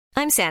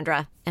I'm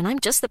Sandra, and I'm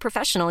just the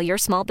professional your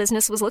small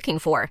business was looking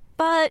for.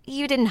 But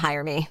you didn't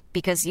hire me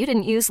because you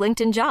didn't use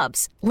LinkedIn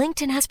Jobs.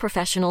 LinkedIn has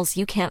professionals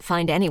you can't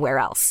find anywhere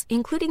else,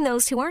 including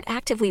those who aren't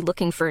actively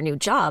looking for a new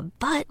job,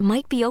 but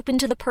might be open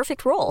to the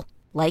perfect role,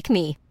 like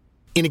me.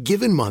 In a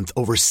given month,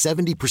 over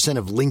 70%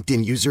 of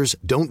LinkedIn users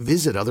don't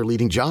visit other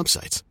leading job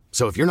sites.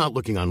 So if you're not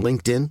looking on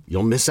LinkedIn,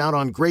 you'll miss out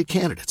on great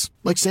candidates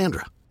like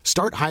Sandra.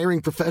 Start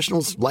hiring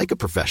professionals like a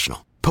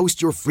professional.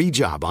 Post your free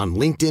job on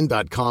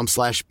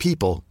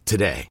linkedin.com/people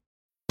today.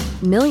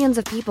 Millions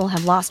of people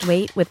have lost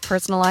weight with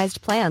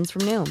personalized plans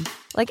from Noom.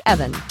 Like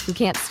Evan, who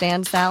can't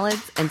stand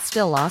salads and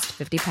still lost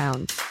 50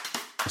 pounds.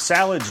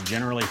 Salads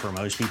generally for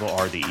most people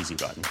are the easy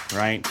button,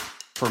 right?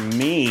 For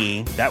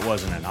me, that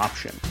wasn't an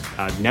option.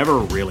 I never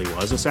really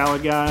was a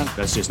salad guy.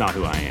 That's just not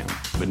who I am.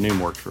 But Noom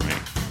worked for me.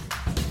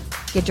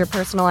 Get your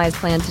personalized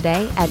plan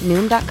today at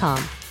Noom.com.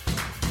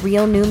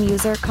 Real Noom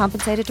user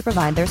compensated to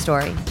provide their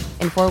story.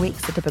 In 4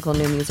 weeks, the typical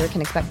Noom user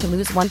can expect to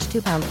lose 1 to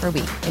 2 pounds per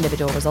week.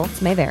 Individual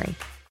results may vary.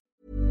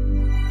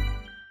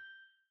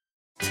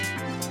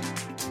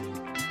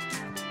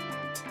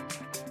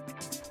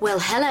 Well,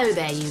 hello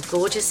there, you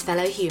gorgeous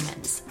fellow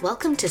humans.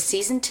 Welcome to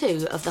Season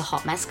 2 of the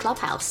Hot Mess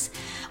Clubhouse.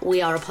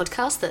 We are a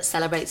podcast that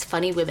celebrates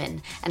funny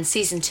women, and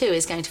Season 2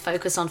 is going to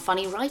focus on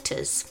funny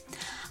writers.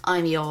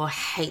 I'm your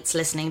hates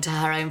listening to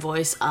her own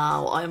voice,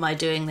 why am I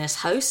doing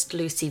this host,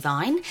 Lucy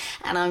Vine,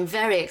 and I'm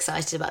very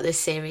excited about this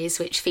series,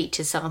 which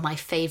features some of my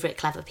favourite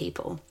clever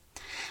people.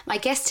 My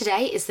guest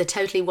today is the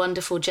totally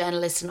wonderful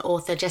journalist and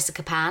author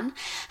Jessica Pan.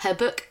 Her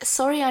book,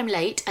 Sorry I'm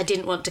Late, I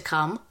Didn't Want to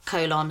Come,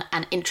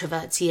 An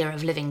Introvert's Year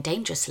of Living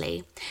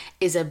Dangerously,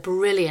 is a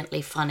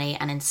brilliantly funny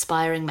and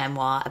inspiring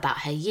memoir about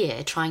her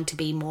year trying to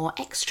be more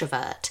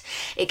extrovert.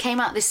 It came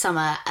out this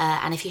summer,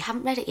 and if you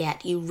haven't read it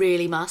yet, you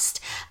really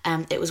must.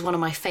 It was one of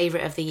my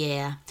favourite of the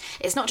year.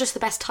 It's not just the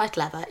best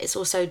title ever, it's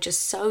also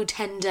just so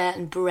tender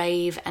and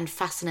brave and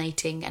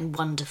fascinating and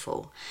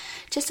wonderful.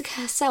 Jessica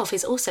herself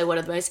is also one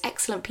of the most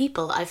excellent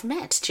people I've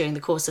met during the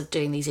course of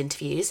doing these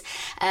interviews,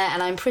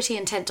 and I'm pretty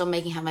intent on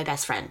making her my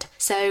best friend.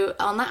 So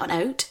on that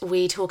note,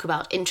 we talk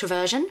about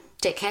introversion,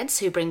 dickheads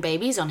who bring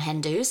babies on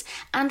hen do's,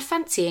 and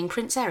fancying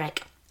Prince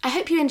Eric. I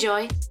hope you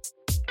enjoy.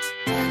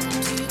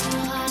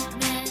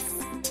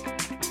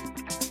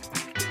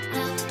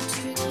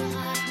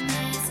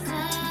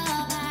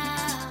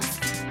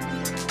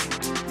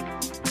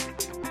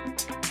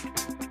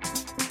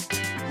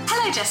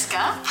 Hello,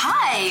 Jessica.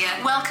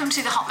 Hi. Welcome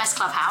to the Hot Mess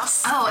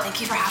Clubhouse. Oh,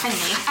 thank you for having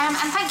me.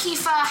 And thank you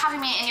for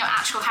having me in your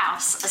actual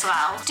house as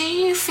well. Do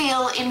you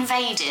feel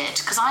invaded?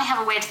 Because I have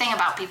a weird thing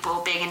about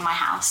people being in my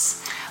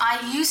house. I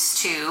used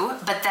to,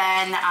 but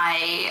then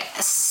I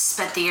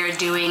spent the year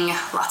doing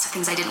lots of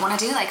things I didn't want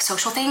to do, like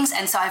social things,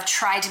 and so I've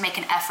tried to make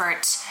an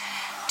effort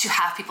to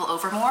have people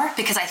over more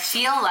because I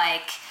feel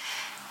like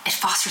it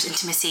fosters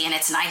intimacy and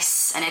it's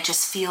nice and it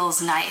just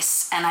feels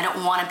nice, and I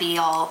don't want to be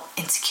all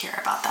insecure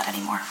about that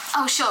anymore.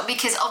 Oh, sure,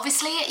 because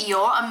obviously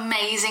your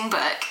amazing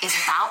book is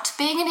about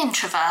being an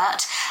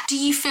introvert. Do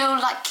you feel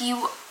like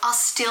you are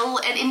still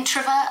an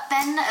introvert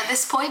then at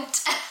this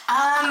point?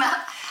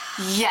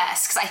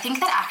 Yes, because I think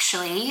that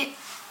actually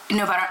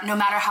no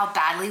matter how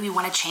badly we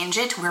want to change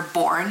it, we're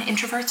born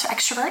introverts or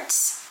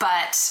extroverts.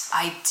 But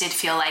I did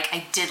feel like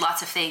I did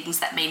lots of things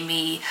that made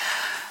me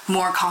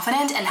more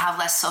confident and have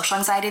less social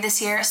anxiety this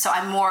year. So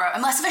I'm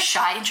less of a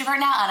shy introvert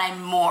now, and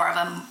I'm more of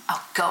an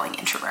outgoing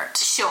introvert.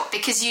 Sure,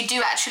 because you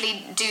do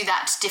actually do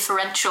that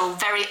differential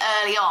very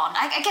early on.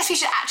 I guess we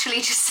should actually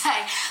just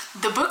say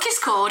the book is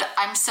called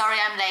I'm Sorry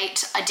I'm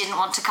Late, I Didn't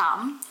Want to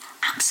Come.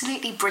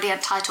 Absolutely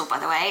brilliant title, by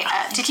the way.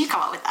 Did you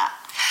come up with that?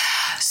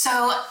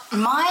 So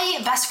my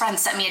best friend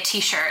sent me a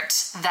t-shirt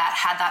that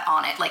had that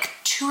on it like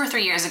 2 or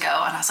 3 years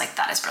ago, and I was like,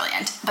 that is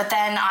brilliant. But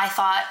then I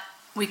thought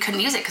we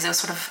couldn't use it because it was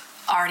sort of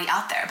already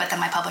out there, but then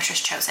my publishers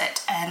chose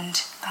it,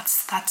 and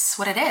that's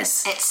what it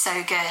is. It's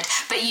so good.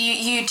 But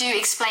you do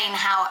explain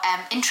how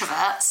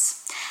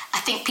introverts, I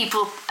think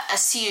people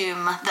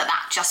assume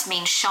that just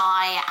means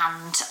shy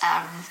and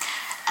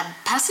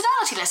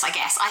personalityless, I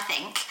guess, I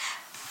think.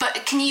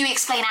 But can you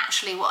explain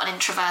actually what an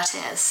introvert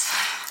is?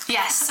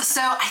 Yes,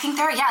 so I think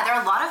there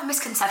are a lot of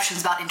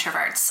misconceptions about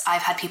introverts.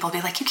 I've had people be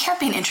like, you can't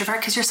be an introvert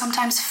because you're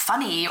sometimes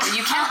funny, or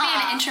you can't be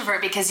an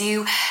introvert because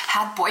you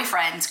had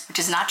boyfriends, which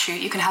is not true.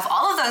 You can have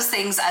all of those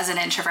things as an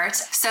introvert.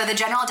 So the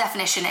general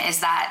definition is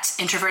that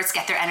introverts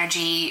get their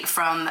energy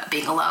from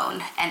being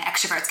alone, and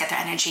extroverts get their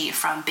energy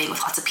from being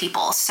with lots of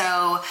people.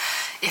 So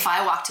if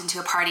I walked into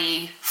a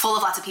party full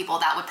of lots of people,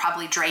 that would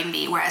probably drain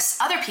me, whereas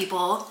other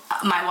people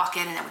might walk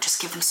in and it would just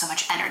give them so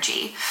much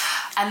energy.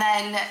 And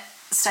then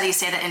studies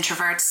say that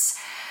introverts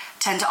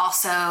tend to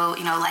also,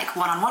 like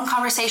one-on-one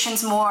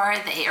conversations more.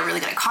 They are really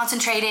good at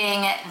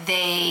concentrating.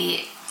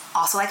 They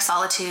also like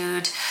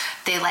solitude.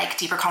 They like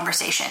deeper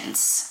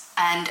conversations.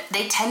 And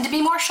they tend to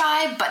be more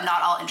shy, but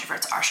not all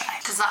introverts are shy.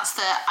 Because that's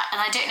and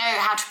I don't know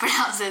how to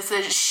pronounce this,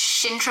 the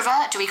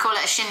Shintrovert? Do we call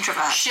it a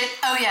shintrovert?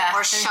 Oh, yeah.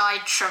 Or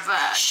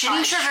shy-trovert?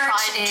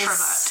 Shintrovert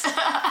is...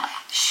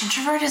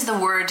 Shintrovert is the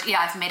word...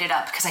 Yeah, I've made it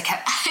up because I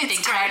kept being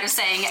tired of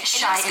saying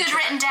shy. It's good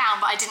written down,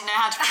 but I didn't know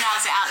how to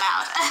pronounce it out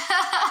loud.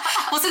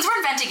 Well, since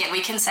we're inventing it, we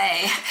can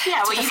say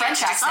you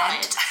French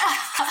accent.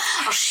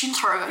 Or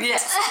shintrovert.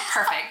 Yes,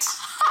 perfect.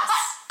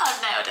 I've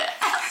nailed it.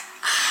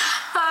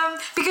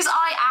 Because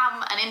I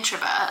am an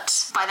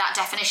introvert by that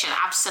definition,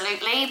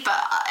 absolutely. But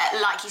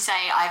like you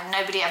say,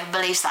 nobody ever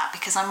believes that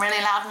because I'm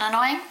really loud and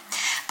annoying.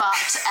 But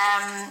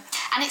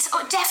and it's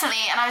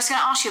definitely. And I was going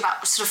to ask you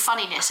about sort of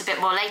funniness a bit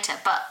more later,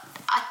 but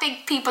I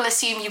think people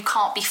assume you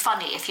can't be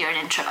funny if you're an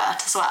introvert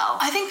as well.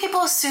 I think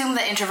people assume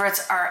that introverts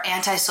are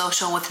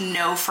antisocial with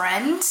no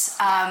friends.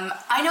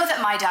 I know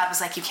that my dad was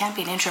like, you can't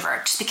be an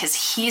introvert just because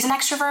he's an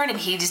extrovert and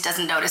he just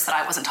doesn't notice that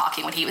I wasn't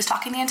talking when he was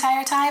talking the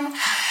entire time.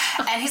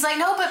 And he's like,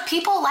 no, but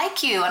people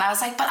like you. And I was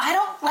like, but I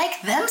don't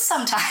like them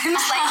sometimes.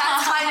 Like,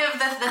 that's kind of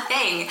the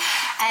thing.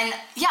 And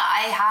yeah,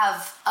 I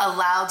have a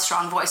loud,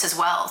 strong voice as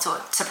well, so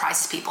it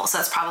surprises people. So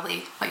that's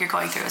probably what you're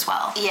going through as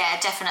well. Yeah,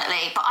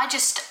 definitely. But I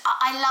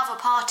love a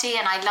party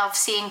and I love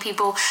seeing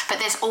people, but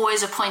there's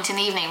always a point in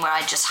the evening where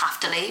I just have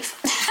to leave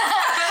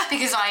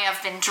because I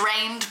have been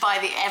drained by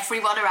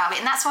everyone around me.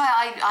 And that's why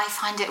I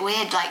find it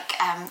weird, like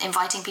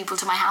inviting people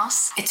to my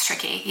house. It's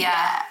tricky,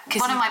 yeah.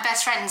 One of my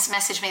best friends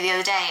messaged me the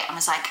other day and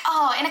was like,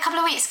 oh, in a couple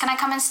of weeks, can I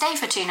come and stay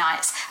for 2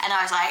 nights? And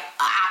I was like,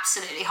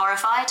 absolutely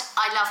horrified.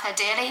 I love her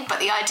dearly, but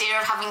the idea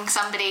of having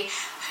somebody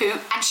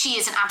and she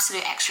is an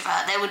absolute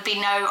extrovert. There would be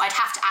I'd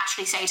have to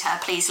actually say to her,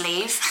 please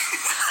leave.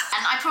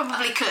 And I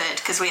probably could,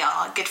 because we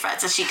are good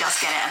friends, and she does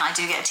get it, and I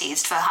do get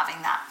teased for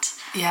having that.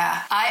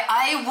 Yeah,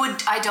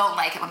 I don't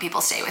like it when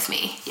people stay with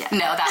me. Yeah.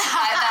 No,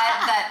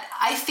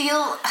 I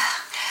feel,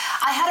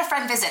 I had a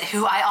friend visit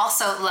who I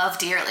also love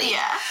dearly.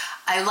 Yeah.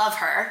 I love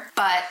her,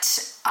 but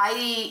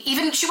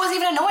she wasn't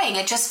even annoying.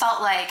 It just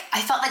felt like,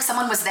 I felt like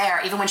someone was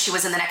there even when she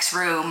was in the next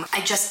room.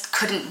 I just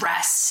couldn't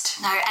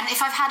rest. No, and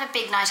if I've had a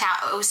big night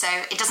out also,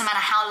 it doesn't matter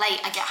how late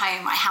I get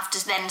home, I have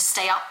to then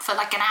stay up for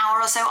like an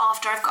hour or so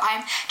after I've got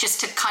home just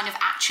to kind of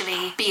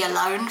actually be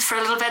alone for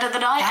a little bit of the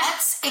night.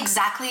 That's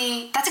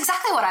exactly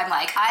what I'm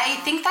like. I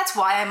think that's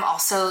why I'm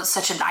also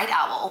such a night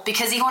owl,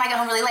 because even when I get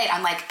home really late,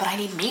 I'm like, but I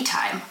need me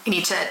time. I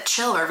need to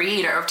chill or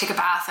read or take a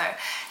bath or,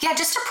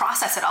 just to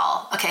process it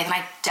all. Okay, then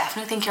I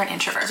definitely think you're an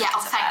introvert. Yeah,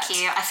 thank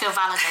you. I feel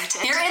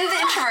validated. You're in the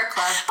introvert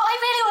club. But I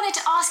really wanted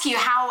to ask you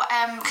how,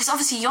 because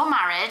obviously you're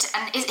married,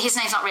 and his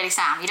name's not really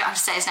Sam. You don't have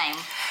to say his name,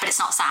 but it's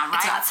not Sam, right?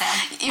 It's not Sam.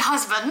 Your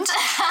husband.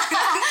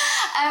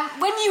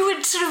 When you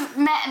were sort of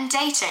met and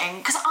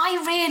dating, because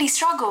I really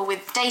struggle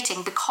with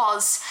dating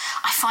because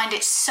I find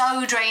it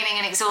so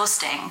draining and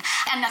exhausting,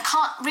 and I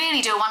can't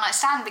really do a one-night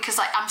stand because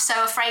like I'm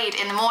so afraid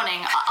in the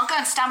morning. I'll go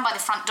and stand by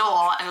the front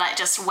door and like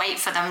just wait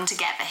for them to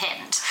get the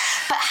hint.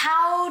 But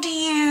how do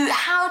you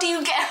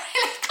get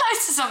really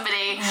close to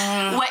somebody?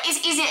 Where is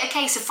it a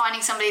case of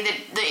finding somebody that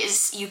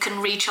is you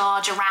can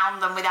recharge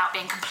around them without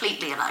being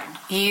completely alone?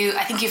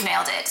 I think you've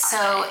nailed it. Okay.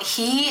 So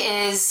he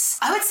is,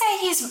 I would say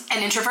he's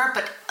an introvert,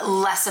 but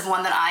less of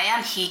one than I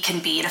am. He can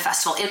be at a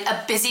festival.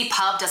 A busy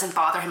pub doesn't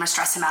bother him or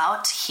stress him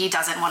out. He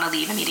doesn't want to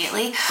leave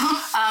immediately.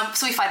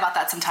 So we fight about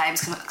that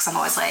sometimes because I'm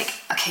always like,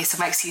 okay, so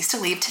my excuse to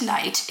leave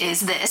tonight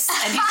is this.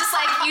 And he's just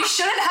like, you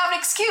shouldn't have an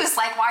excuse.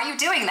 Like, why are you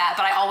doing that?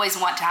 But I always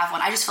want to have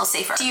one. I just feel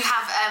safer. Do you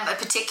have a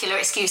particular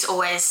excuse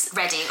always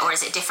ready, or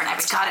is it different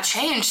every time? It's got to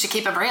change to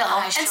keep it real.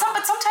 Oh, sure.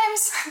 But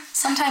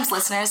sometimes,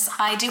 listeners,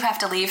 I do have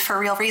to leave for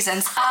real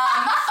reasons.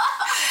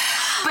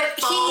 But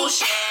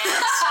bullshit.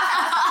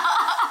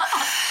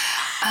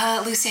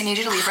 Lucy, I need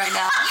you to leave right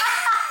now.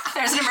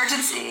 There's an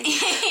emergency.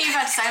 You've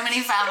had so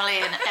many family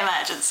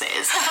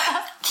emergencies.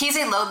 He's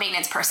a low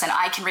maintenance person.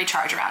 I can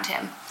recharge around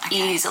him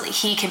easily.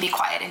 He can be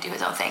quiet and do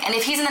his own thing. And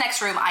if he's in the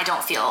next room, I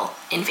don't feel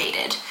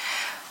invaded.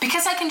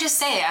 Because I can just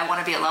say I want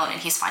to be alone and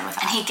he's fine with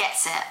that. And he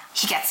gets it.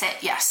 He gets it,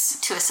 yes.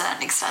 To a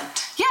certain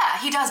extent. Yeah,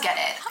 he does get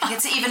it. He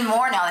gets it even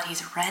more now that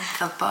he's read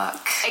the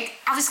book.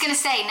 I was going to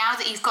say, now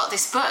that you've got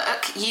this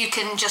book, you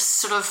can just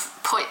sort of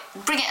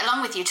bring it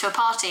along with you to a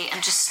party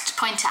and just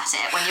point at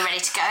it when you're ready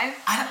to go.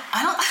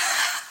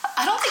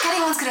 I don't think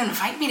anyone's going to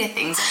invite me to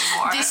things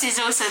anymore. This is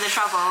also the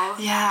trouble.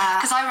 Yeah.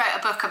 Because I wrote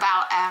a book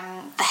about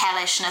the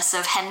hellishness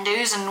of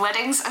Hindus and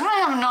weddings, and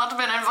I have not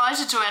been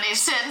invited to any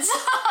since.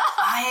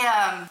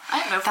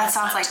 That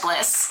sounds like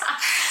bliss.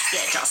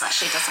 Yeah, it does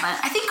actually, doesn't it?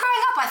 I think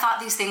growing up, I thought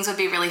these things would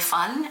be really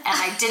fun, and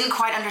I didn't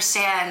quite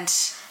understand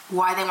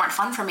why they weren't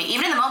fun for me.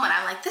 Even in the moment,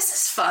 I'm like, this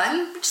is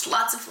fun. Just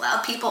lots of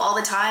loud people all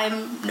the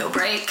time, no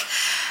break.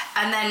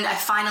 And then I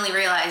finally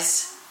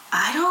realized,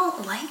 I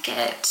don't like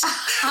it.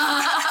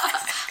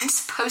 I'm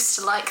supposed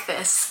to like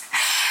this.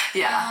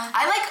 Yeah.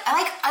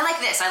 I like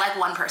this. I like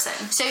one person.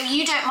 So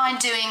you don't mind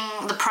doing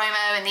the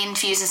promo and the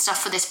interviews and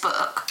stuff for this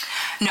book?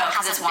 No,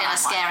 because it's been a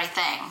scary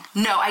thing.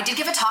 No, I did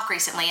give a talk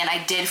recently and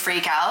I did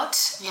freak out.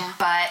 Yeah.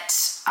 But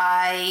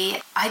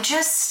I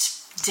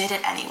just did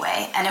it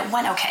anyway and it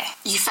went okay.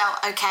 You felt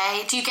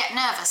okay? Do you get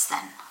nervous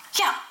then?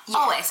 Yeah,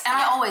 always. And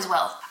I always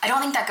will. I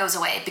don't think that goes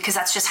away because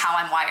that's just how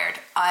I'm wired.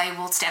 I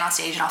will stand on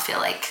stage and I'll feel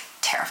like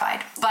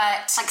terrified.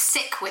 But It's like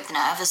sick with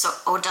nervous,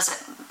 or does it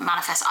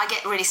manifest? I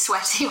get really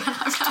sweaty when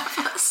I'm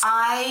nervous.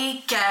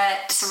 I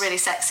get... It's a really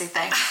sexy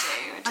thing to do.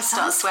 I just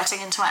start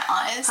sweating into my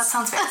eyes. That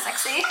sounds very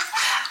sexy.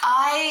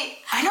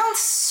 I don't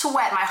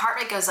sweat. My heart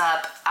rate goes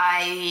up.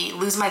 I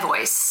lose my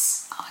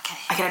voice. Oh, okay.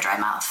 I get a dry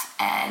mouth,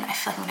 and I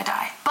feel like I'm gonna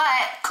die.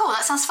 But Cool,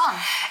 that sounds fun.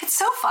 it's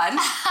so fun.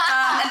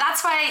 And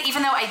that's why,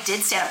 even though I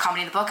did stand-up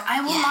comedy in the book,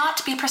 I will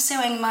not be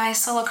pursuing my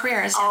solo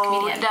career as a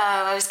comedian. No,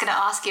 I was going to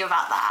ask you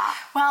about that.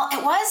 Well,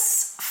 it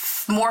was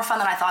more fun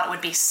than I thought it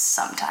would be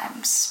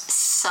sometimes.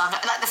 So,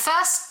 like, the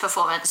first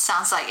performance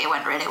sounds like it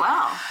went really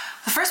well.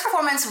 The first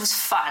performance was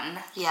fun.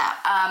 Yeah.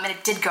 And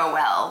it did go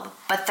well.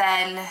 But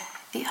then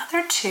the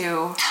other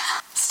two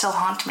still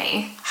haunt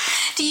me.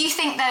 Do you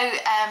think, though,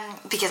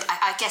 because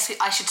I guess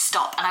I should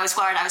stop, and I was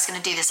worried I was going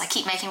to do this, I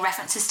keep making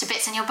references to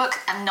bits in your book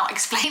and not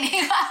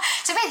explaining that.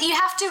 So basically, you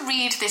have to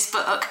read this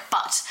book,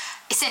 but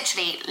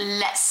essentially,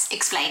 let's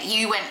explain.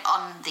 You went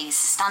on these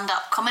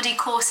stand-up comedy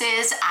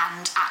courses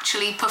and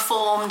actually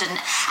performed,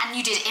 and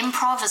you did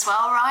improv as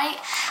well, right?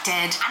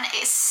 Did. And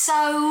it's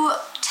so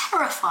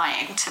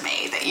terrifying to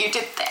me that you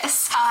did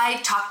this. I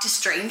talked to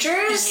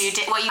strangers. You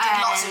did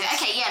lots of it.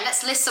 Okay, yeah,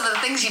 let's list some of the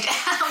things you did.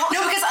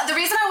 No, because the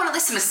reason I want to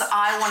list them is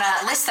I want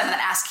to list them and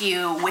then ask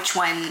you which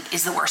one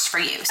is the worst for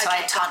you. So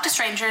I talked to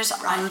strangers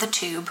on the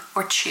tube,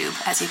 or tube,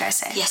 as you guys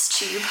say. Yes,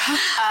 tube.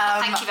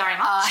 Thank you very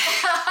much.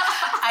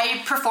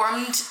 I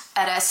performed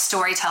at a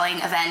storytelling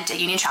event at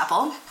Union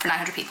Chapel for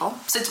 900 people.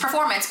 So it's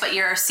performance, but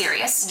you're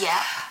serious. Yeah.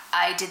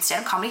 I did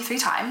stand-up comedy 3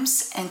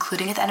 times,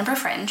 including at the Edinburgh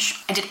Fringe.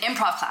 I did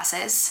improv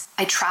classes.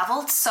 I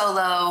traveled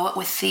solo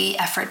with the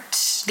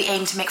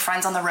aim to make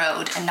friends on the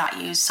road and not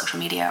use social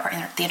media or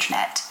the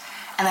internet.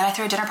 And then I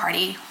threw a dinner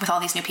party with all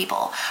these new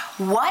people.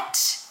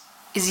 What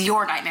is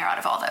your nightmare out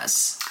of all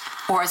those?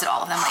 Or is it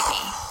all of them like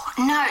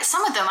me? No,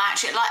 some of them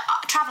actually, like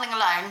traveling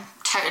alone,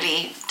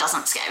 totally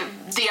doesn't scare.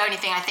 The only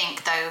thing I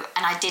think, though,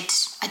 and I did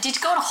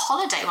go on a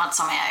holiday once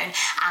on my own,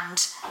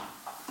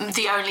 and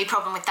the only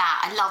problem with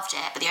that, I loved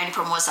it, but the only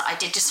problem was that I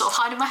did just sort of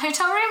hide in my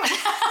hotel room.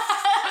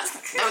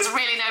 There was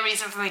really no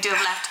reason for me to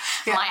have left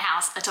my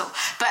house at all.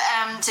 But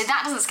so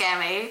that doesn't scare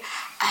me.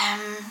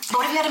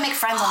 But what if you had to make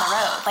friends on the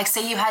road? Like,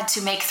 say you had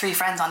to make 3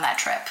 friends on that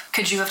trip.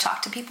 Could you have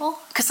talked to people?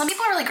 Because some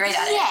people are really great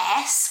at it.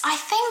 Yes, I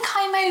think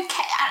I'm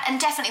okay.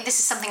 And definitely this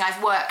is something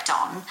I've worked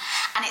on.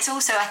 And it's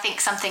also, I think,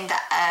 something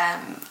that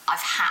I've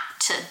had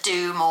to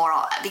do more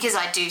of, because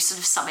I do sort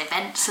of some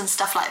events and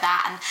stuff like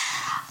that.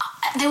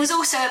 And there was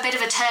also a bit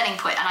of a turning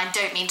point, and I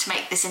don't mean to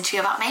make this interview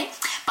about me,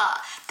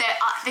 but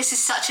this is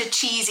such a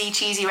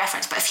cheesy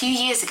reference, but a few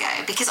years ago,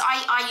 because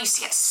I used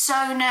to get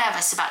so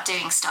nervous about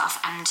doing stuff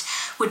and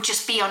would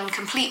just be on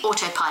complete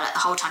autopilot the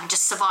whole time,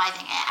 just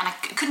surviving it, and I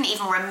couldn't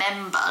even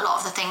remember a lot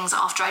of the things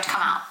after I'd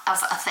come out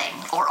of a thing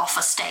or off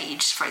a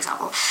stage, for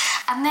example.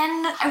 And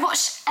then I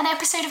watched an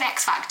episode of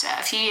X Factor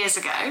a few years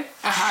ago,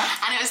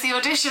 and it was the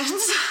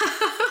auditions.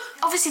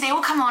 Obviously, they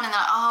all come on and they're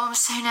like, oh, I'm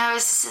so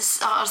nervous,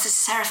 this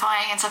is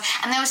terrifying and stuff.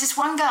 And there was this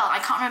one girl, I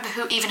can't remember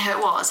who it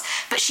was,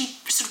 but she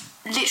sort of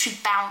literally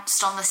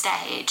bounced on the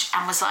stage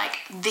and was like,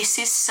 this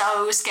is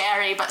so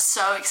scary but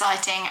so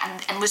exciting,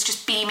 and was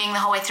just beaming the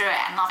whole way through it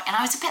and laughing. And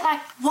I was a bit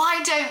like,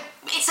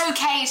 it's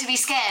okay to be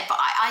scared, but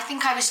I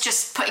think I was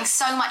just putting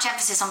so much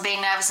emphasis on being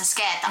nervous and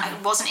scared that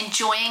I wasn't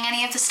enjoying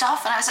any of the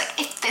stuff. And I was like,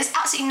 there's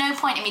absolutely no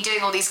point in me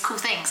doing all these cool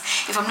things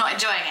if I'm not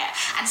enjoying it.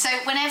 And so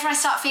whenever I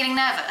start feeling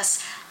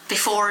nervous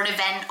before an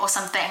event or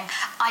something,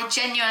 I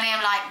genuinely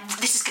am like,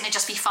 this is going to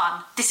just be fun.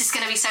 This is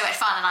going to be so much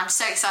fun, and I'm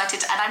so excited.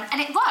 And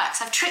it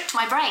works. I've tricked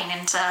my brain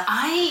into...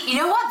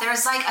 You know what?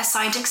 There's like a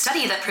scientific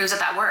study that proves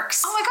that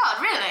works. Oh my God,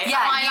 really?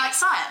 Yeah. I like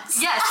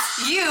science. Yes,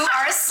 you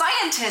are a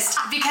scientist,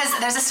 because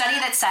there's a study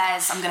that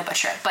says, I'm going to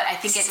butcher it, but I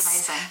think it's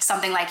amazing.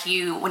 Something like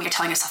when you're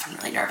telling yourself, I'm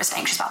really nervous and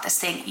anxious about this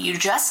thing, you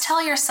just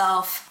tell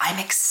yourself, I'm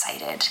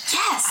excited.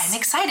 Yes. I'm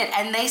excited.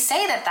 And they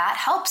say that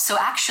helps. So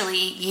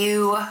actually,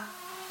 you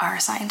are a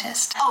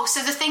scientist. Oh,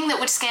 so the thing that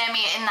would scare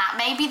me in that,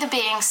 maybe the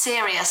being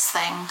serious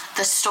thing,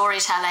 the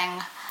storytelling,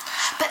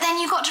 but then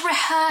you got to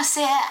rehearse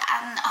it,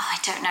 and I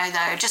don't know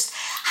though, just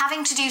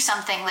having to do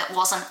something that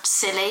wasn't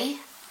silly.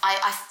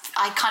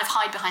 I kind of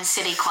hide behind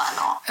silly quite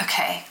a lot.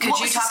 Okay. What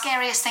was the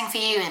scariest thing for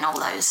you in all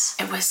those?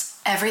 It was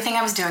everything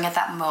I was doing at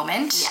that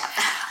moment. Yeah.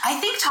 I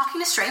think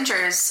talking to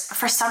strangers,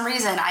 for some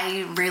reason,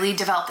 I really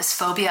developed this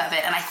phobia of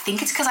it, and I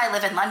think it's because I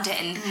live in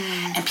London,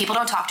 and people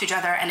don't talk to each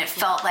other, and it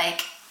felt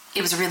like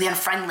it was really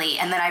unfriendly.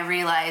 And then I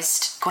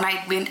realized,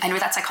 I knew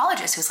that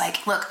psychologist who was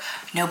like, look,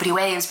 nobody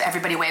waves, but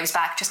everybody waves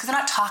back. Just because they're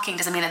not talking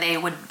doesn't mean that they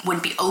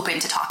wouldn't be open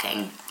to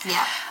talking.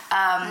 Yeah.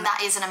 That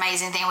is an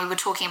amazing thing. We were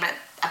talking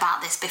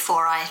about this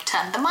before I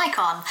turned the mic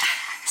on.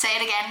 Say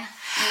it again.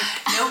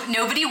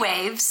 Nobody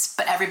waves,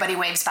 but everybody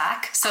waves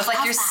back. So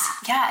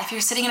if you're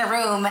sitting in a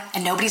room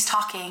and nobody's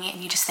talking, and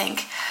you just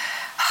think,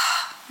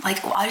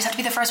 like, well, I just have to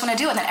be the first one to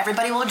do it, and then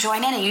everybody will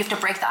join in, and you have to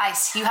break the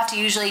ice. You have to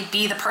usually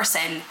be the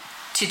person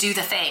to do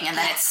the thing, and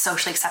then it's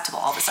socially acceptable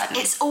all of a sudden.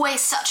 It's always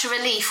such a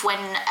relief when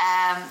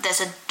there's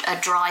a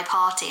dry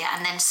party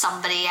and then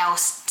somebody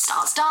else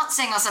starts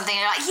dancing or something, and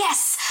you're like,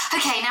 yes,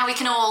 Okay, now we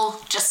can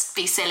all just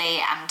be silly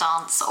and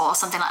dance or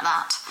something like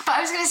that. But I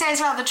was going to say as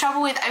well, the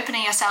trouble with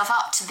opening yourself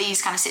up to these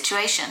kind of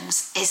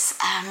situations is,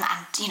 and,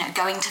 you know,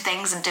 going to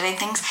things and doing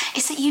things,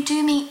 is that you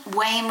do meet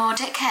way more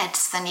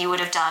dickheads than you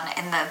would have done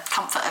in the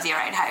comfort of your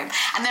own home.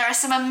 And there are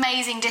some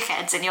amazing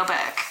dickheads in your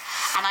book,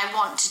 and I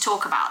want to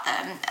talk about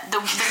them.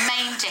 The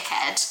main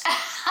dickhead,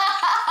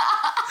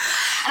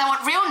 and I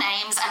want real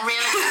names and real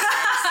addresses.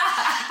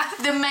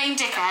 The main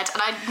dickhead,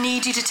 and I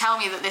need you to tell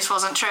me that this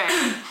wasn't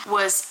true,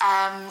 was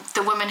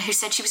the woman who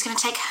said she was going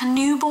to take her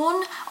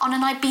newborn on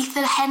an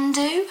Ibiza hen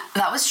do.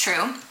 That was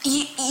true.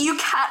 You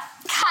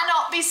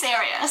cannot be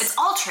serious. It's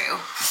all true.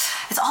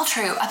 It's all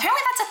true.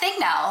 Apparently that's a thing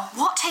now.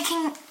 What,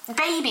 taking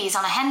babies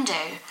on a hen do?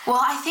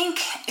 Well, I think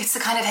it's the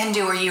kind of hen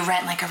do where you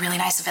rent like a really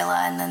nice villa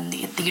and then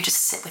you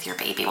just sit with your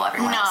baby while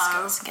everyone else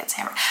goes and gets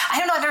hammered. I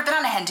don't know, I've never been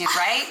on a hen do,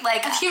 right?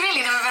 Like, have you really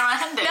never been on a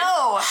hen do?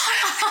 No.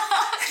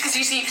 Because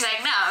you keep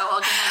saying no,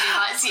 or can hen do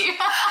likes you?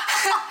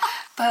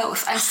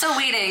 Both. I'm still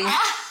waiting.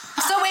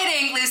 Still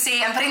waiting,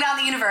 Lucy. I'm putting it out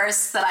in the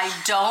universe that I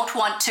don't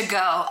want to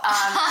go.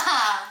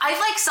 I've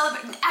like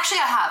celebrated. Actually,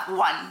 I have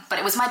one, but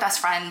it was my best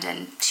friend,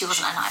 and she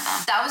wasn't a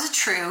nightmare. That was a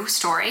true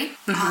story.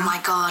 Mm-hmm. Oh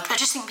my god! I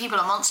just think people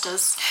are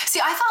monsters.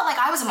 See, I felt like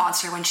I was a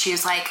monster when she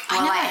was like,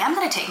 "Well, I am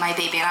going to take my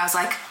baby," and I was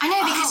like, "I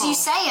know," because you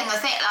say in the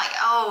thing like,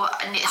 "Oh,"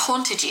 and it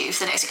haunted you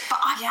for the next. But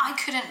I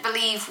couldn't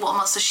believe what a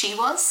monster she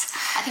was.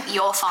 I think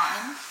you're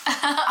fine.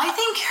 I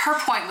think her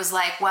point was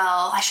like,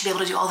 well, I should be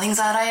able to do all the things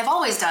that I have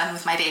always done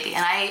with my baby,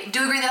 and I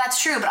do agree that that's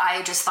true, but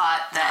I just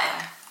thought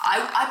that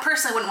I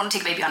personally wouldn't want to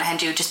take a baby on a hen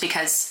do just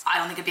because I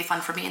don't think it'd be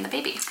fun for me and the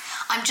baby.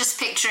 I'm just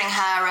picturing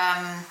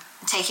her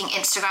taking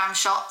Instagram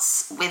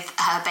shots with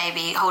her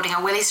baby holding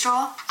a willy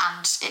straw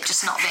and it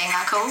just not being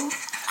that cool.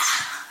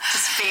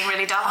 Just being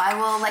really dark. I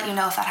will let you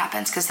know if that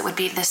happens because it would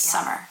be this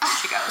summer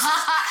she goes.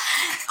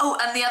 Oh,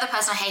 and the other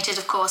person I hated,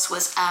 of course,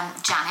 was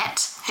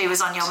Janet, who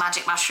was on your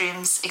Magic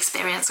Mushrooms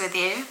experience with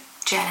you.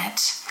 Janet.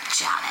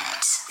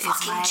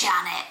 Fucking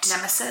Janet.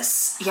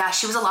 Nemesis. Yeah,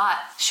 she was a lot.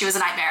 She was a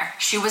nightmare.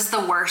 She was the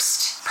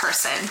worst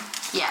person.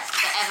 Yeah,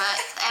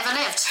 that ever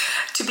lived.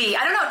 To be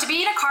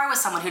in a car with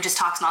someone who just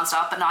talks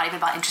nonstop, but not even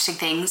about interesting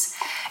things,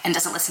 and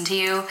doesn't listen to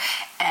you,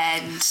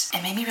 and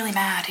it made me really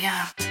mad,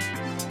 yeah.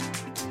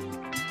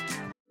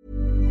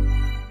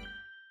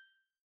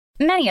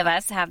 Many of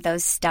us have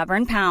those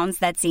stubborn pounds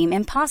that seem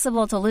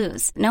impossible to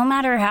lose, no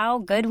matter how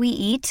good we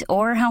eat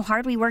or how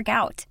hard we work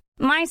out.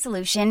 My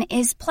solution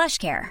is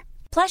PlushCare.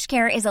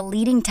 PlushCare is a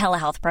leading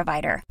telehealth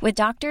provider with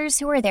doctors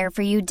who are there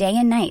for you day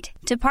and night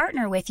to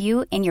partner with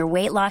you in your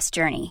weight loss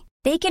journey.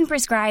 They can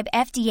prescribe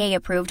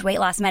FDA-approved weight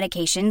loss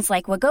medications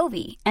like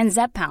Wegovy and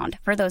Zepbound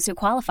for those who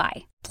qualify.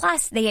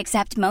 Plus, they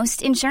accept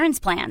most insurance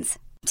plans.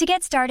 To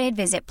get started,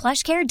 visit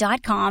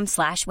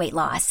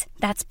plushcare.com/weightloss.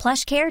 That's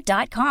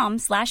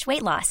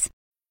plushcare.com/weightloss.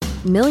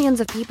 Millions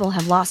of people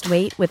have lost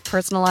weight with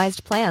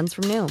personalized plans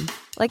from Noom.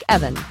 Like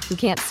Evan, who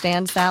can't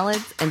stand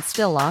salads and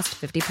still lost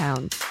 50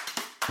 pounds.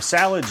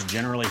 Salads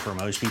generally for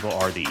most people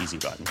are the easy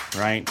button,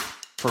 right?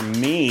 For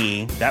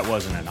me, that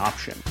wasn't an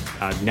option.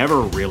 I never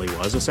really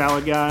was a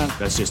salad guy.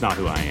 That's just not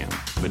who I am.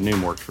 But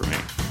Noom worked for me.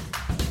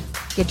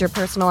 Get your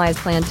personalized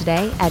plan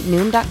today at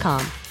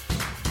Noom.com.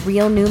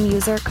 Real Noom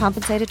user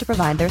compensated to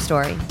provide their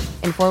story.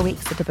 In 4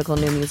 weeks, the typical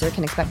Noom user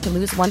can expect to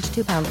lose 1 to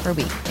 2 pounds per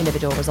week.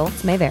 Individual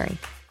results may vary.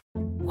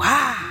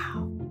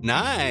 Wow.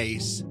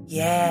 Nice.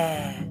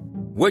 Yeah.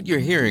 What you're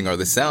hearing are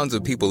the sounds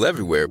of people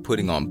everywhere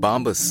putting on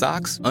Bombas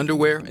socks,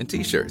 underwear, and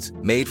T-shirts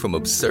made from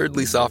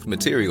absurdly soft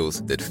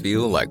materials that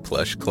feel like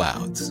plush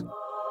clouds.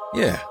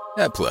 Yeah,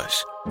 that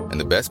plush. And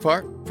the best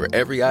part? For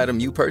every item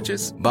you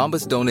purchase,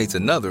 Bombas donates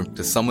another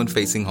to someone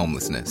facing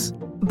homelessness.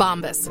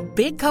 Bombas.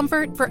 Big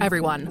comfort for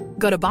everyone.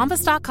 Go to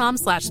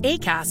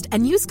bombas.com/ACAST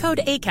and use code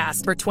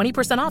ACAST for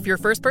 20% off your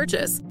first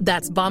purchase.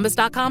 That's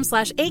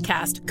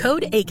bombas.com/ACAST.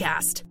 Code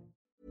ACAST.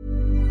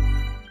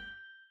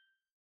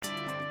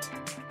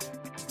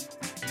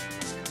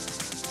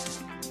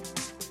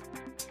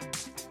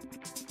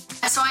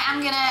 So I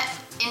am going to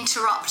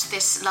interrupt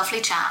this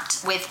lovely chat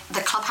with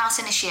the Clubhouse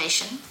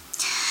initiation,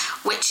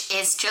 which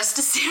is just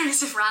a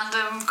series of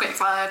random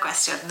quickfire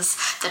questions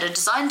that are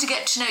designed to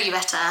get to know you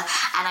better.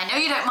 And I know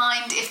you don't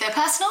mind if they're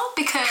personal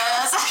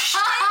because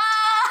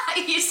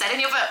you said in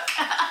your book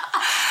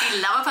you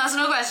love a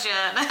personal question.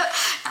 No,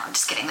 I'm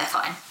just kidding, they're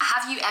fine.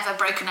 Have you ever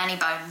broken any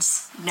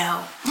bones?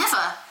 No.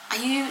 Never? Are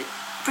you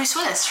Bruce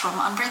Willis from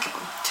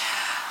Unbreakable?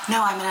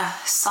 No, I'm in a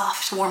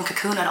soft, warm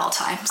cocoon at all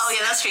times. Oh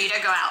yeah, that's true, you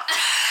don't go out.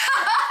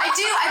 I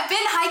do. I've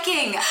been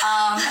hiking.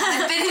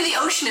 I've been in the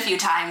ocean a few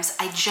times.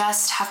 I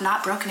just have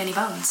not broken any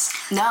bones.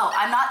 No,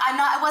 I'm not.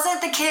 I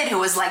wasn't the kid who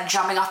was like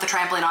jumping off the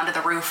trampoline onto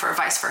the roof or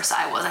vice versa.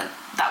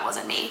 That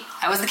wasn't me.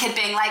 I was the kid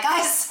being like,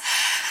 guys,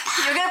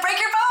 you're gonna break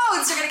your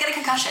bones. You're gonna get a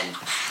concussion.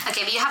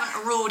 Okay, but you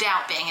haven't ruled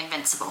out being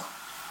invincible.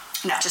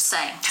 No. Just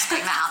saying. Just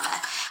putting that out there.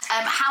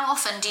 How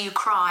often do you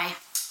cry?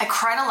 I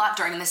cried a lot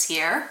during this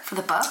year for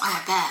the book. Oh,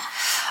 I bet.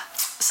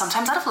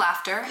 Sometimes out of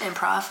laughter and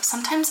improv.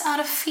 Sometimes out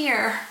of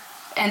fear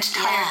and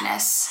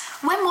tiredness. Yeah.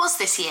 When was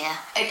this year?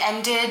 It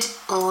ended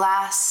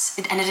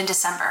in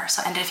December,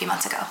 so it ended a few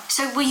months ago.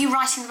 So were you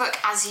writing the book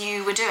as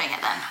you were doing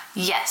it then?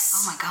 Yes.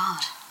 Oh my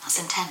God, that's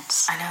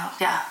intense. I know,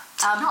 yeah.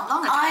 Not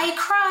long ago. I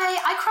cry.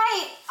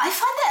 I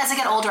find that as I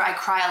get older, I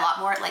cry a lot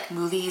more at like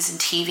movies and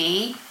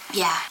TV.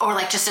 Yeah. Or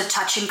like just a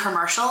touching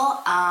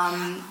commercial.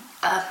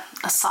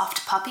 A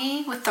soft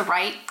puppy with the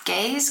right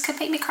gaze could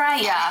make me cry.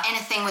 Yeah.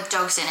 Anything with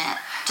dogs in it.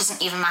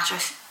 Doesn't even matter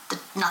if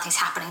nothing's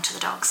happening to the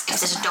dogs. If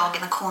there's a dog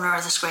in the corner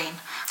of the screen,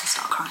 I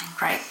start crying.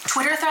 Right.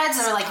 Twitter threads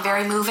that are like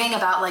very moving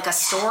about like a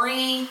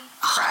story.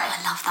 Cry.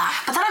 I love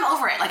that. But then I'm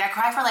over it. Like I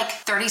cry for like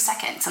 30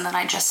 seconds and then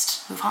I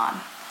just move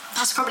on.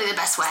 That's probably the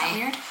best way. Is that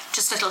weird?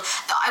 Just little.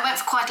 I went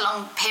for quite a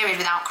long period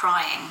without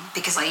crying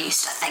because I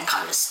used to think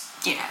I was,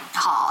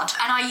 hard.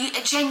 And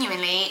I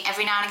genuinely,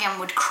 every now and again,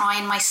 would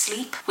cry in my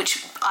sleep,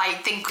 which I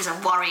think was a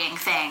worrying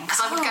thing. Because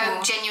I would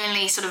go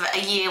genuinely sort of a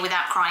year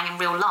without crying in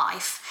real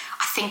life.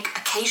 I think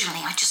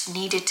occasionally I just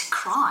needed to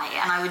cry,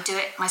 and I would do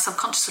it. My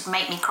subconscious would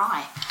make me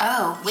cry.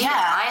 Oh, weird,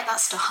 right?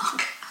 That's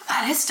dark.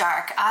 That is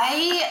dark.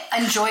 I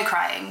enjoy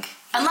crying.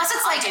 Unless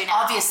it's like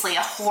obviously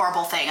a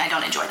horrible thing, I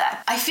don't enjoy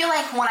that. I feel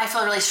like when I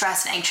feel really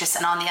stressed and anxious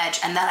and on the edge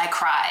and then I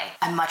cry,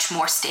 I'm much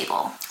more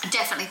stable. I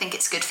definitely think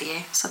it's good for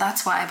you. So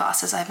that's why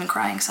boss says I've been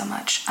crying so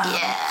much.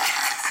 Yeah.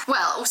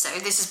 Well, also,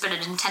 this has been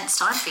an intense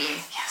time for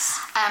you. Yes.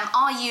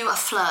 Are you a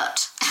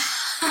flirt?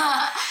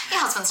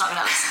 Your husband's not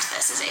going to listen to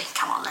this, is he?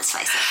 Come on, let's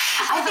face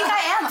it. I think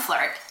I am a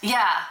flirt.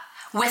 Yeah.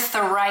 With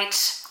the right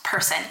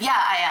person. Yeah,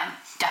 I am.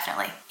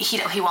 Definitely.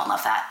 He won't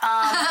love that.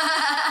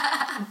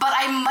 But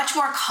I'm much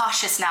more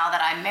cautious now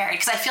that I'm married,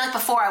 because I feel like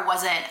before I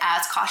wasn't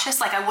as cautious.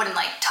 Like I wouldn't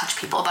like touch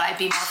people, but I'd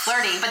be more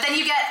flirty. But then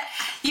you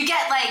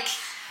get like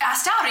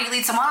asked out or you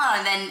lead someone on,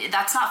 and then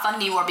that's not fun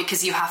anymore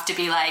because you have to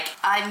be like,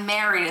 I'm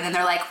married, and then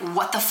they're like,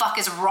 what the fuck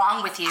is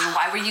wrong with you?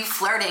 Why were you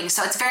flirting?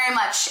 So it's very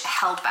much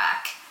held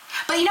back.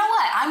 But you know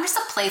what? I'm just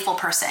a playful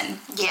person.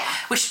 Yeah.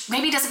 Which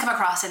maybe doesn't come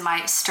across in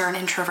my stern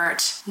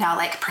introvert now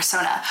like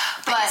persona.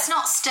 But it's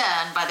not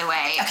stern, by the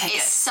way. Okay,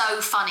 it's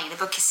so funny. The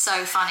book is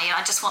so funny, and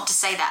I just want to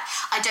say that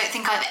I don't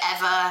think I've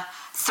ever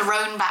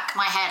thrown back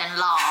my head and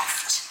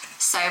laughed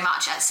so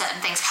much at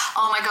certain things.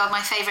 Oh my God,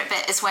 my favourite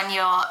bit is when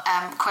you're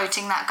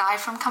quoting that guy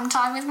from Come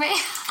Time With Me.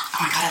 Oh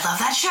my God, I love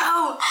that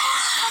show.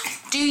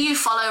 Do you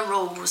follow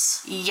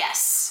rules?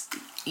 Yes.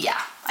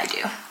 Yeah, I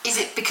do. Is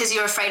it because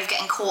you're afraid of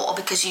getting caught or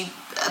because you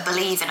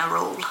believe in a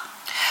rule?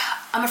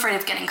 I'm afraid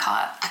of getting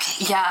caught.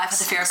 Okay. Yeah, I've had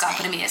the fear of God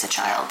put in me as a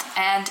child.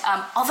 And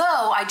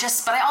although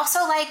but I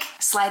also like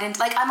slide into,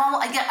 like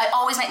I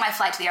always make my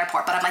flight to the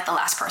airport, but I'm like the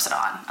last person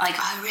on. Like,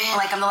 oh, really?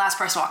 Like I'm the last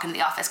person walking to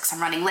the office because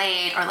I'm running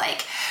late or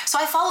like, so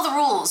I follow the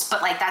rules,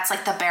 but like that's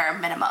like the bare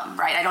minimum,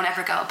 right? I don't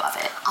ever go above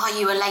it. Are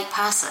you a late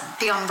person?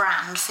 Be on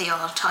brand for your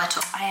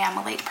title. I am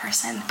a late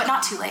person, but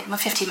not too late. I'm a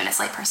 15 minutes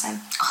late person.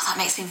 Oh, that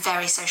makes me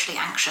very socially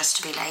anxious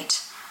to be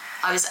late.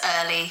 I was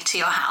early to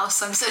your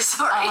house. I'm so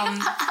sorry.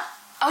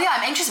 Oh yeah,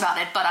 I'm anxious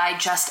about it, but I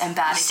just am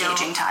bad at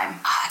gauging time.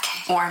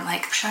 Okay. Or I'm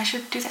like, I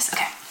should do this?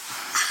 Okay.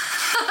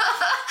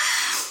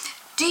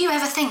 Do you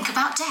ever think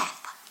about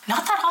death?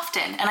 Not that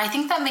often, and I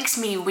think that makes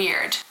me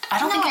weird. I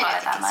don't think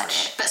about it that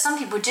much. Weird. But some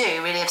people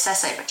do really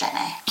obsess over it, don't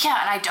they? Yeah,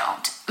 and I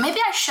don't.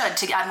 Maybe I should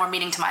to add more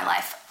meaning to my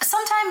life.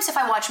 Sometimes if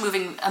I watch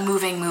a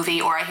moving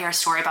movie or I hear a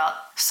story about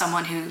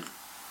someone who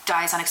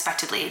dies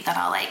unexpectedly, then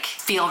I'll like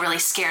feel really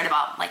scared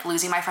about like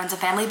losing my friends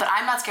and family, but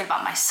I'm not scared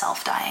about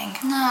myself dying.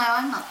 No,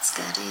 I'm not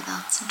scared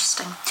either. It's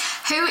interesting.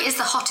 Who is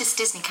the hottest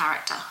Disney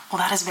character? Well,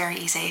 that is very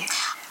easy.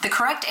 The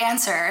correct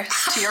answer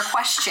to your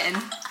question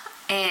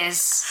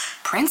is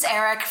Prince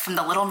Eric from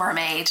The Little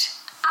Mermaid.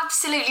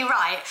 Absolutely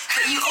right.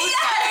 But you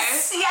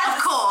also, yes,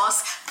 of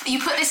course, you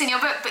put this in your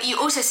book, but you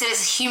also said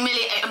it's a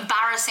humiliating,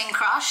 embarrassing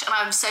crush, and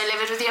I'm so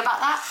livid with you about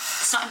that.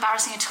 It's not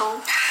embarrassing at all.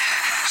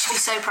 You should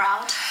be so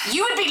proud.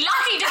 You would be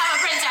lucky to have a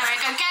Prince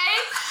Eric,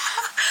 okay?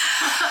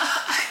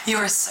 You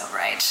are so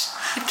right.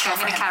 Okay, I'm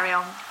going to carry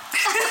on.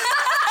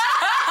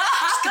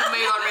 Just going to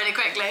move on really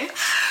quickly.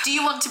 Do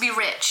you want to be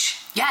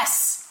rich?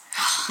 Yes.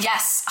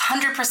 Yes,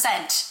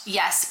 100%.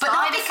 Yes, but buy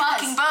not the because.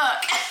 fucking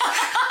book.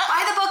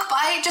 Buy the book.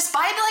 Just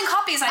buy a million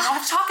copies, and I don't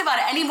have to talk about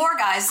it anymore,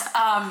 guys.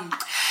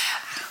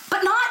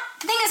 But not.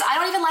 The thing is, I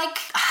don't even like.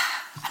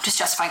 I'm just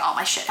justifying all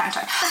my shit. I'm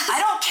sorry. I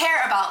don't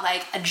care about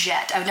like a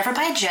jet. I would never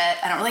buy a jet.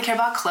 I don't really care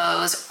about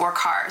clothes or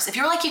cars. If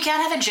you're like, you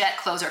can't have a jet,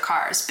 clothes, or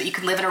cars, but you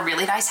can live in a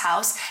really nice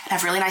house and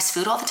have really nice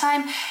food all the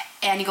time,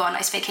 and you go on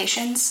nice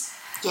vacations.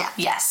 Yeah.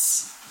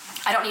 Yes.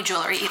 I don't need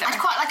jewelry either. I'd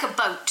quite like a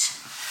boat.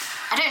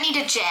 I don't need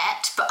a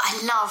jet, but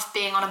I love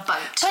being on a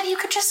boat. But you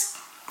could just...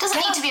 Doesn't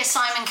need to be a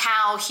Simon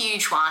Cowell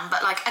huge one,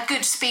 but like a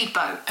good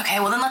speedboat. Okay,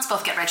 well then let's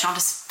both get rich and I'll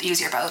just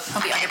use your boat.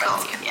 I'll be on your boat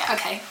with you. Yeah.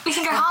 Okay. We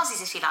can go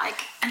halvesies if you like.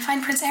 And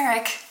find Prince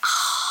Eric.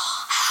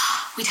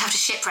 We'd have to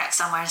shipwreck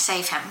somewhere and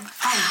save him.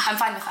 Fine. I'm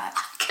fine with that.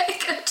 Okay,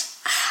 good.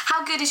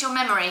 How good is your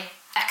memory?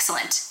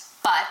 Excellent.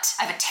 But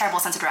I have a terrible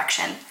sense of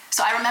direction.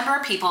 So I remember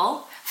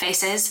people,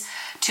 faces,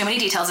 too many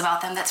details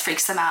about them that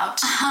freaks them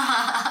out.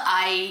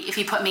 If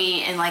you put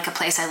me in like a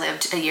place I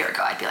lived a year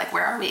ago, I'd be like,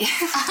 where are we?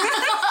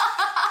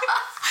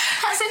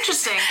 That's interesting.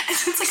 interesting.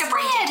 It's like a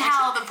brain weird teaser.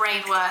 how the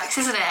brain works,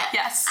 isn't it?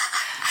 Yes.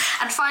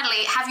 And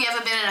finally, have you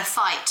ever been in a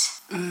fight?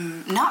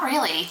 Not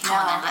really. Come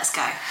on then, let's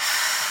go.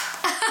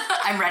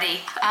 I'm ready.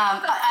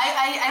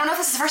 I don't know if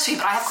this is the first week,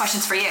 but I have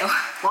questions for you.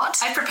 What?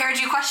 I prepared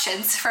you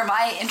questions for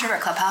my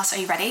Introvert Clubhouse. Are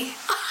you ready?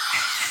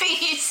 Are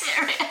you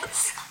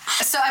serious?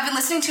 So I've been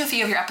listening to a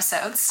few of your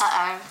episodes.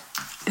 Uh-oh.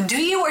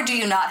 Do you or do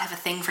you not have a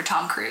thing for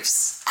Tom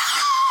Cruise?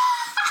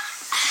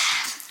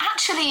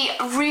 Actually,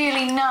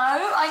 really, no.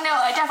 I know.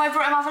 I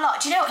brought him up a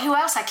lot. Do you know who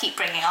else I keep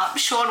bringing up?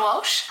 Sean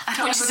Walsh. I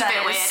don't know which who is a that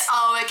bit is. weird.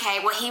 Oh, okay.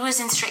 Well, he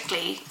was in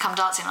Strictly Come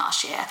Dancing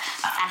last year,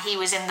 and he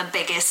was in the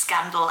biggest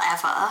scandal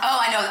ever. Oh,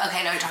 I know. Okay,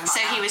 I know what you're talking about.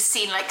 So now. he was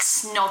seen like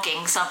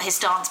snogging his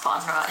dance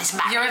partner, his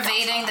married You're dance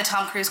evading partner. the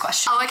Tom Cruise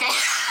question. Oh, okay.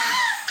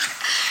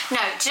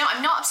 No, do you know,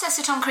 I'm not obsessed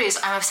with Tom Cruise.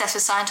 I'm obsessed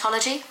with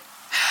Scientology.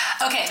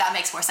 Okay, that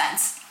makes more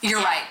sense.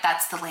 You're right.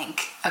 That's the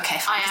link. Okay,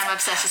 fine. I am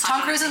obsessed with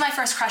Tom Scientology. Cruise was my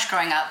first crush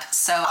growing up,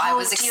 so I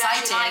was do you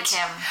excited. actually like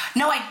him?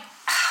 No, I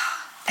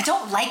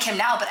don't like him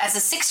now, but as a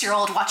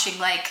 6-year-old watching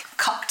like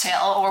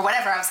Cocktail or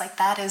whatever, I was like,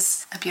 that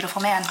is a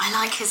beautiful man. I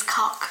like his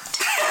cock.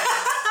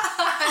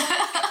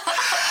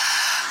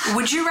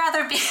 Would you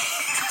rather be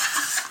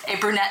a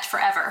brunette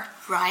forever?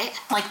 Right.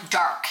 Like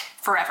dark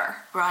forever.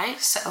 Right.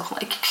 So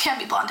like you can't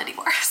be blonde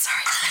anymore.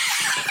 Sorry.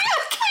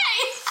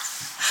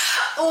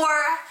 Okay. Or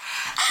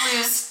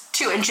lose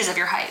 2 inches of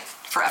your height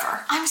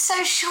forever. I'm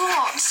so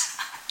short.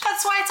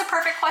 That's why it's a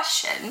perfect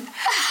question.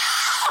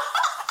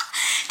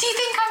 Do you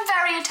think I'm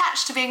very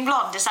attached to being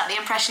blonde? Is that the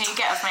impression you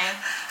get of me?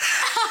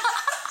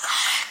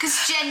 Because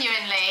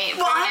genuinely,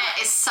 brunette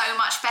is so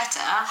much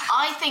better.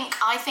 I think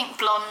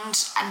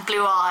blonde and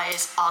blue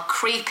eyes are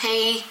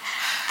creepy.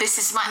 This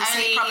is my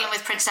only problem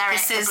with Prince Eric,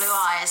 the blue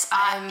eyes.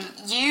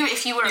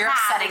 If you were a man,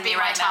 would be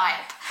my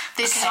type.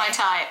 This is my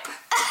type.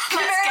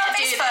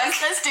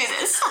 Let's do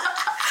this.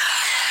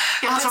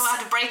 You'll have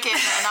to break in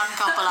and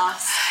uncouple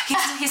us.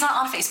 He's not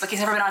on Facebook. He's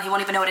never been on. He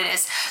won't even know what it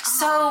is.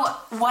 So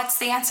what's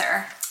the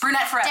answer?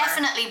 Brunette forever.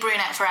 Definitely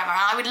brunette forever. And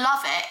I would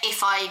love it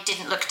if I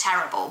didn't look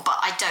terrible, but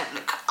I don't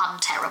look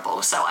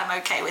unterrible, so I'm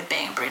okay with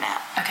being a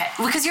brunette. Okay.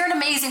 Because you're an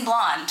amazing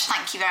blonde.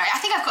 Thank you very much. I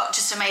think I've got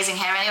just amazing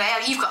hair anyway.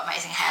 You've got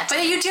amazing hair too.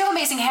 But you do have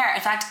amazing hair.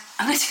 In fact,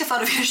 I'm going to take a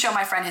photo of you to show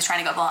my friend who's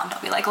trying to go blonde. I'll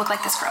be like, look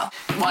like this girl.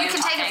 You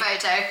can take a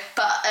photo,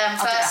 but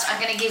first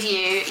I'm going to give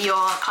you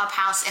your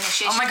Clubhouse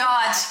initiation. Oh my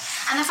God.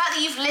 And the fact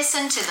that you've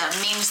listened to them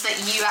means that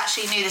you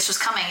actually knew this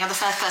was coming. You're the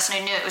first person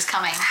who knew it was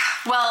coming.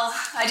 Well,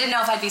 I didn't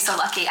know if I'd be so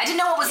lucky. I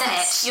didn't know what was in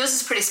it. Yours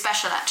is pretty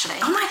special, actually.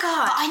 Oh my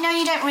God. But I know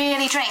you don't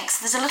really drink,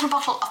 so there's a little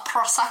bottle of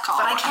Prosecco.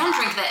 But I can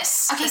drink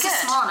this. Okay, this good.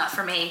 is small enough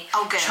for me.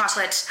 Oh, good.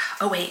 Chocolate.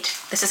 Oh, wait.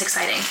 This is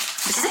exciting.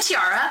 This is a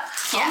tiara.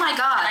 Yeah. Oh my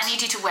God. And I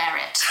need you to wear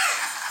it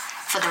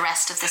for the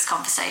rest of this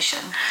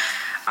conversation.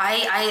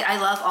 I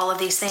love all of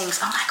these things.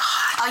 Oh my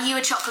God. Are you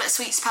a chocolate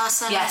sweets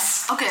person?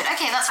 Yes. Oh, good.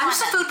 Okay, that's fine. I'm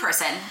just a food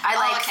person. I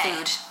like okay.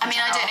 food. I mean,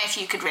 I don't know if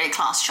you could really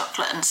class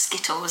chocolate and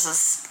Skittles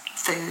as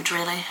food,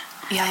 really.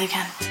 Yeah, you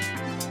can.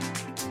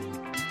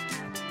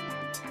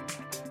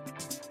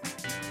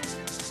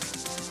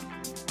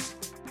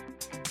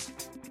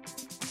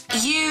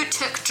 You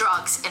took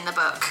drugs in the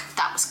book.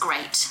 That was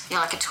great.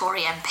 You're like a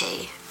Tory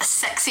MP. A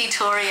sexy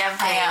Tory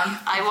MP. I am.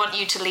 I want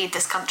you to lead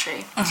this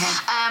country.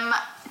 Mm-hmm.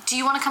 Do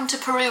you want to come to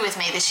Peru with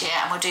me this year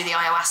and we'll do the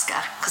ayahuasca?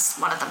 Because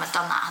one of them had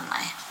done that, hadn't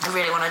they? I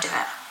really want to do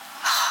it.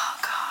 Oh,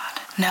 God.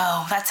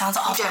 No, that sounds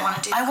awful. You don't want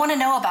to do I want to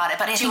know about it,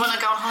 but do you want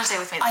to go on holiday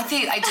with me? I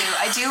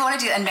do want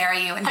to do it and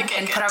marry you and, Okay,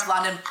 and put our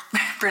blonde and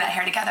brunette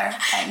hair together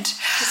and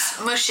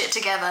just mush it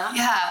together.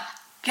 Yeah.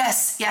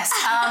 Yes.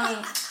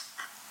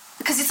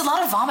 Because it's a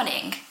lot of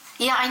vomiting.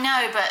 Yeah, I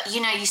know, but you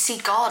see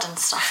God and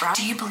stuff, right?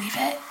 Do you believe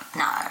it?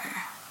 No.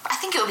 I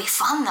think it would be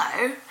fun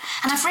though.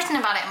 And I've written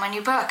about it in my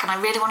new book and I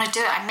really want to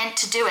do it. I meant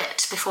to do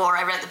it before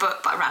I wrote the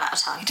book, but I ran out of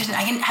time. You didn't.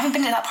 I haven't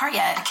been to that part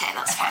yet. Okay,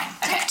 that's fine.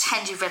 Okay. Don't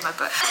pretend you've read my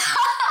book.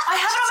 I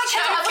have it on my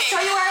Kindle. I will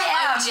show you where I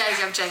am.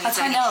 I'm joking. That's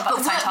what I know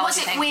about the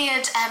Scientology thing. Was it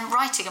weird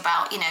writing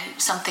about,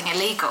 something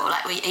illegal?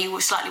 Like, are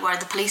you slightly worried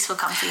the police will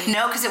come for you?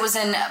 No, because it was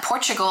in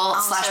Portugal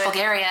 /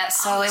 Bulgaria,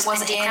 so it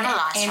wasn't in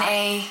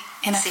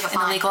an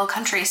illegal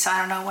country, so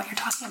I don't know what you're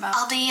talking about.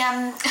 Are the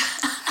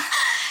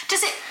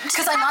does it?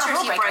 Because I'm not a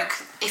rule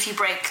breaker. If you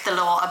break the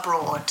law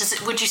abroad,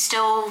 would it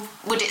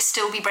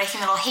still be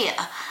breaking the law here?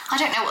 I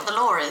don't know what the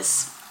law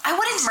is. I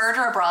wouldn't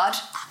murder abroad,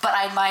 but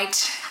I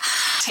might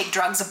take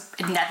drugs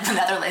in the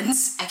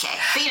Netherlands. Okay,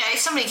 but if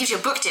somebody gives you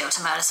a book deal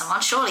to murder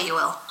someone, surely you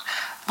will.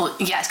 Well,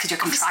 yes, because you're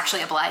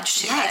contractually obliged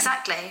to. Yeah,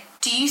 exactly.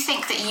 Do you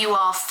think that you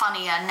are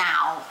funnier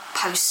now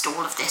post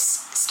all of this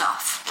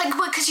stuff? Like,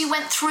 because you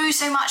went through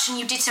so much and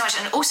you did so much,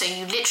 and also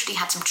you literally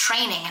had some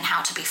training in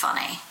how to be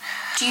funny.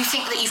 Do you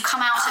think that you've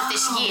come out of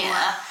this year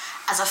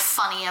as a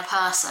funnier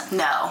person?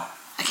 No.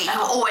 Okay, you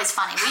were always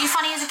funny. Were you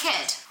funny as a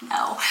kid?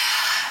 No.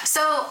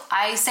 So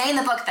I say in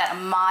the book that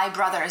my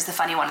brother is the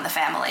funny one in the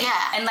family.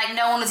 Yeah. And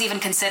no one was even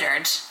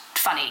considered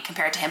funny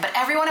compared to him. But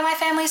everyone in my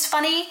family is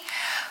funny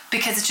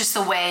because it's just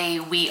the way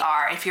we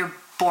are. If you're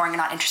boring and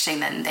not interesting,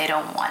 then they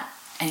don't want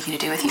anything to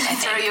do with you. They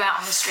throw you out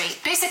on the street.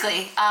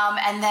 Basically.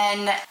 And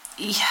then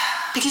Yeah.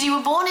 Because you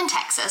were born in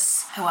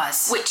Texas. I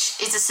was. Which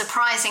is a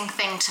surprising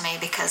thing to me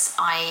because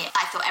I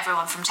thought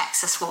everyone from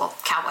Texas wore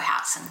cowboy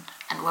hats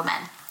and were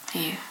men.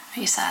 Are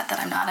you sad that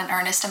I'm not an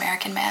earnest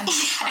American man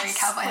wearing a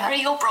cowboy hat? Or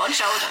your broad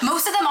shoulders.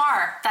 Most of them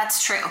are.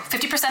 That's true.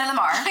 50% of them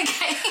are.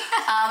 Okay.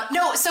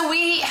 No, so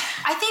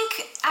I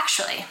think,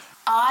 actually,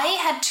 I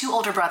had 2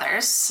 older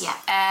brothers. Yeah.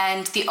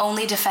 And the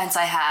only defense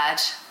I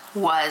had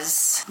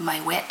was my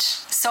wit.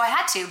 So I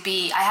had to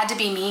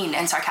be mean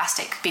and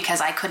sarcastic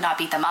because I could not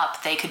beat them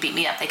up. They could beat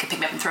me up. They could pick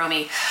me up and throw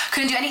me.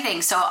 Couldn't do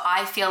anything. So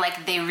I feel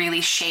like they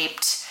really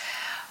shaped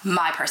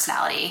my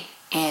personality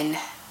in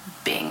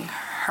being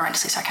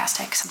horrendously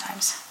sarcastic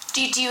sometimes.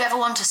 Do you ever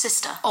want a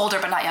sister? Older,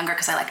 but not younger,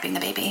 because I like being the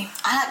baby.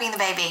 I like being the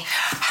baby.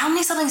 How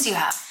many siblings do you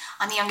have?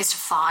 I'm the youngest of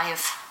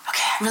 5.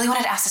 Okay, I really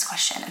wanted to ask this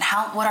question. And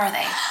what are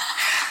they?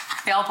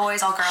 They all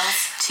boys, all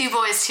girls? 2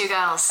 boys, 2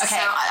 girls. Okay,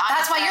 so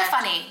that's why you're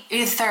funny.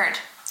 You're the 3rd.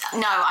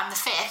 No, I'm the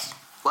 5th.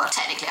 Well,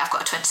 technically, I've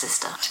got a twin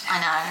sister. I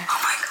know. Oh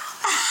my God.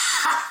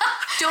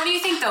 Don't you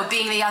think, though,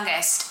 being the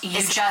youngest,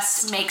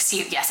 makes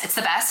you... Yes, it's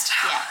the best.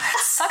 Yeah.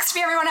 It sucks to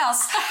be everyone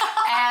else.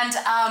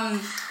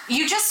 And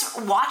you just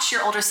watch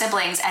your older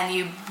siblings and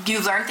you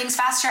learn things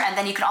faster, and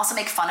then you can also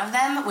make fun of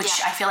them,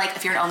 which I feel like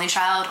if you're an only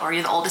child or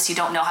you're the oldest, you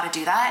don't know how to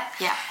do that.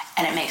 Yeah.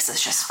 And it makes us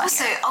just funnier.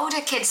 Also,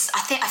 older kids, I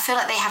feel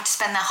like they have to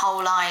spend their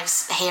whole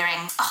lives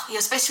hearing, oh,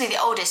 you're supposed to be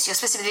the oldest, you're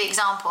supposed to be the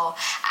example,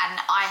 and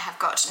I have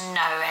got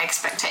no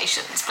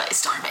expectations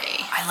placed on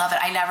me. I love it.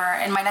 I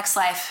never, in my next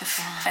life,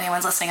 if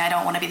anyone's listening, I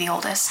don't want to be the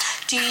oldest.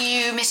 Do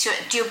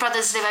your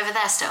brothers live over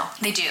there still?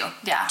 They do,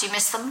 yeah. Do you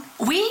miss them?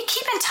 We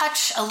keep in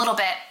touch a little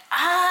bit.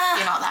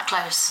 You're not that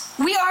close?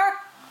 We are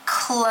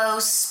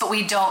close, but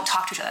we don't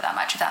talk to each other that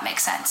much, if that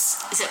makes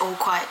sense. Is it all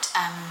quite,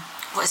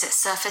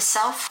 surface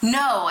self?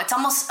 No, it's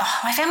almost,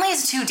 my family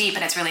is too deep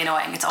and it's really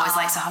annoying. It's always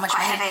like, so how much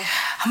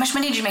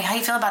money did you make? How do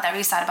you feel about that? Are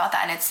you sad about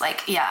that? And it's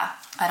like, yeah,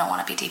 I don't want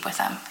to be deep with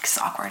them because it's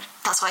awkward.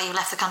 That's why you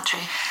left the country?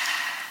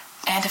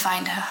 And to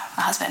find a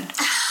husband.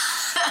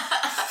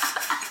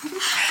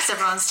 Because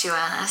everyone's too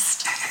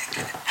earnest.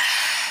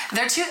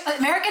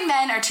 American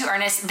men are too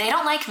earnest. They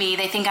don't like me.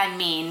 They think I'm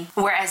mean.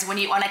 Whereas when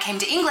I came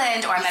to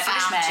England or I met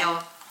British men,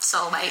 your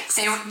soulmates.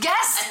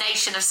 Yes. A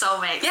nation of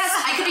soulmates. Yes,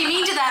 I could be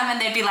mean to them and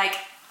they'd be like,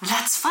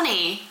 that's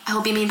funny. I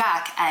will be mean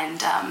back.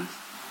 And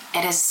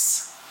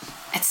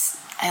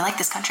I like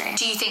this country.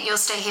 Do you think you'll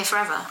stay here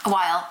forever? A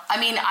while. I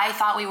mean, I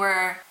thought we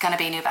were going to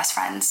be new best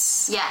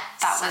friends. Yeah.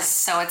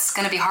 So it's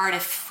going to be hard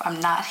if I'm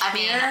not here. I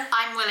mean,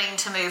 I'm willing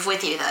to move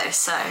with you though,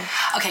 so.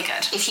 Okay,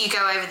 good. If you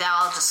go over there,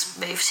 I'll just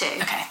move too.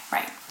 Okay,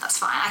 right. That's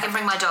fine. I can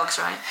bring my dogs,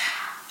 right?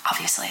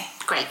 Obviously.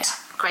 Great, yeah.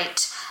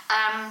 Great.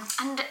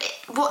 And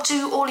what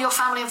do all your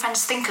family and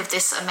friends think of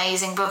this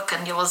amazing book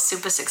and your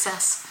super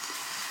success?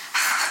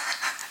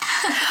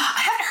 I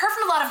haven't heard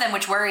from a lot of them,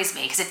 which worries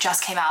me because it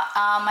just came out.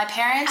 My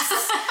parents...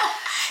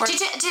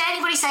 Did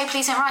anybody say,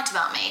 please don't write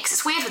about me? Because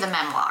it's weird with a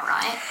memoir,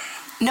 right?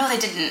 No, they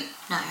didn't.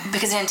 No.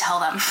 Because I didn't tell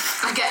them.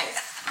 Okay.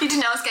 You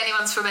didn't ask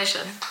anyone's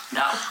permission?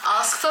 No.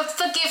 Ask for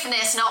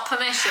forgiveness, not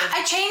permission.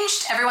 I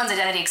changed everyone's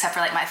identity except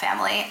for, like, my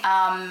family.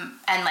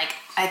 And, like,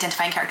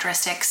 identifying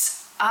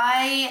characteristics.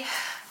 I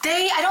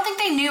don't think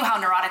they knew how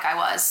neurotic I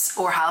was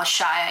or how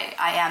shy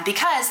I am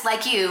because,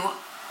 like you...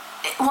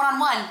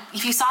 One-on-one,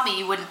 if you saw me,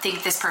 you wouldn't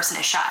think this person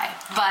is shy.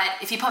 But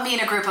if you put me in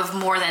a group of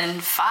more than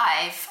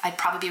 5, I'd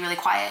probably be really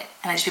quiet,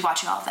 and I'd just be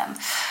watching all of them.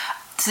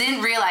 So they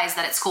didn't realize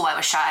that at school I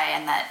was shy,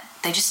 and that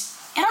they just,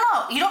 I don't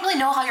know, you don't really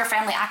know how your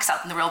family acts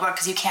out in the real world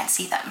because you can't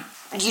see them.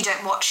 You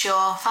don't watch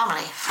your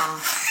family from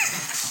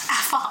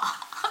afar?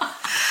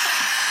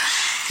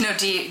 No,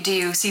 do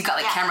you, so you've got,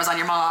 like, cameras on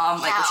your mom,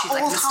 like, when she's,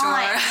 like, in the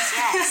store?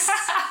 Yes.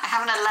 I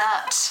have an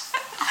alert.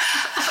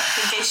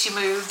 In case she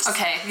moves.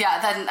 Okay, yeah,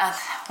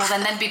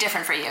 then be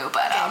different for you,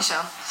 but... Okay,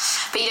 sure.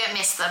 But you don't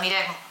miss them, you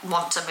don't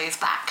want to move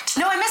back to...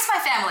 No, I miss my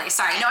family,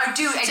 sorry. No, I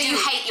do. So you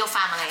hate your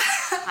family?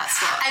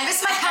 That's what... I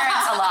miss my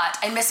parents a lot.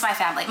 I miss my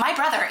family. My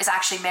brother is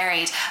actually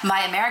married.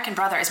 My American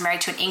brother is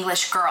married to an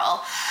English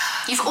girl.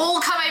 You've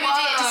all come over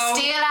here to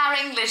steal our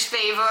English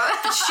people.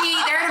 But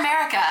they're in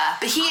America.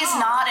 But he is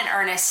not an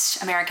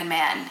earnest American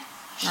man.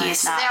 He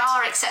is not. There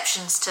are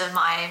exceptions to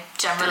my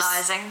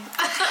generalizing.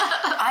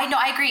 I know,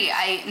 I agree.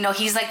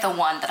 He's like the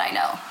one that I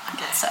know.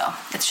 Okay. So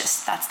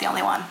that's the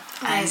only one.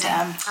 Amazing.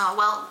 And,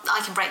 well,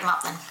 I can break them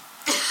up then.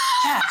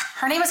 Yeah.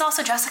 Her name is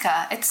also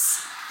Jessica.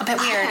 It's a bit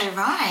weird. Oh,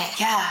 right.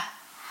 Yeah.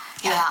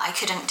 Yeah, I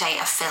couldn't date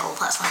a Phil.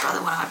 That's one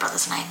of my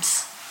brother's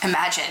names.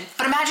 Imagine.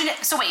 But imagine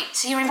it. So wait.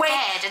 So you're in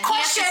bed and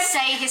question. you have to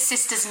say his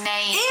sister's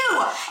name.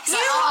 Ew. He's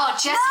like, oh,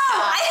 Jessica.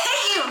 No, I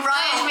hate you.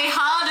 Ride me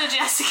harder,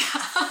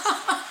 Jessica.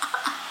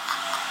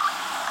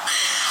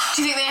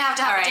 Do you think they have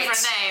to have a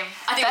different name?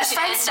 I think best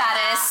friend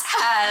status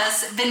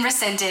has been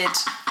rescinded.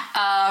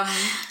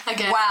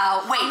 Okay.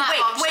 Wow. Wait.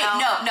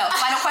 No.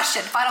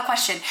 Final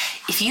question.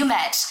 If you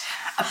met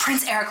a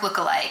Prince Eric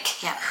lookalike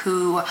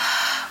who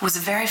was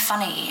very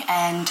funny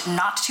and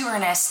not too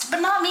earnest, but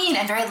not mean,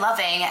 and very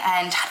loving,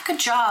 and had a good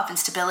job and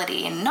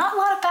stability and not a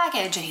lot of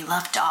baggage, and he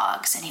loved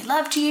dogs and he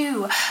loved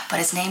you, but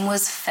his name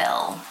was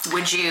Phil.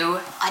 Would you?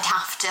 I'd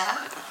have to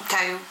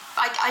go.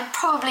 I'd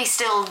probably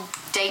still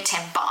date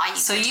him, but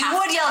So you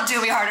would yell,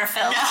 "Do me harder,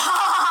 Phil"?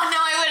 No,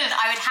 I wouldn't.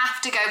 I would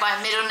have to go by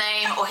a middle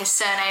name or his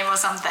surname or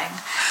something.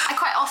 I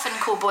quite often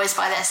call boys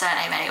by their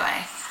surname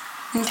anyway.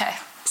 Okay.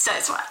 So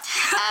it's what.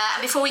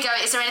 Before we go,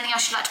 is there anything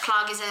else you'd like to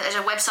plug? Is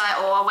there a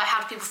website, or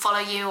how do people follow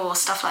you, or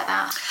stuff like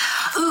that?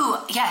 Ooh,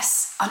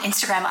 yes. On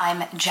Instagram,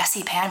 I'm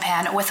Jessie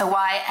Panpan with a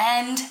Y,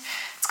 and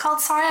it's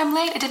called Sorry I'm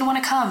Late, I Didn't Want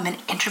to Come, an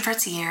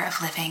introvert's year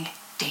of living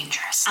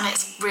dangerous. And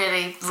it's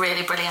really,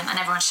 really brilliant, and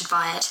everyone should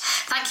buy it.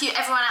 Thank you,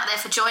 everyone out there,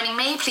 for joining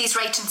me. Please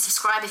rate and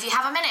subscribe if you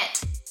have a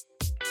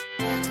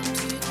minute.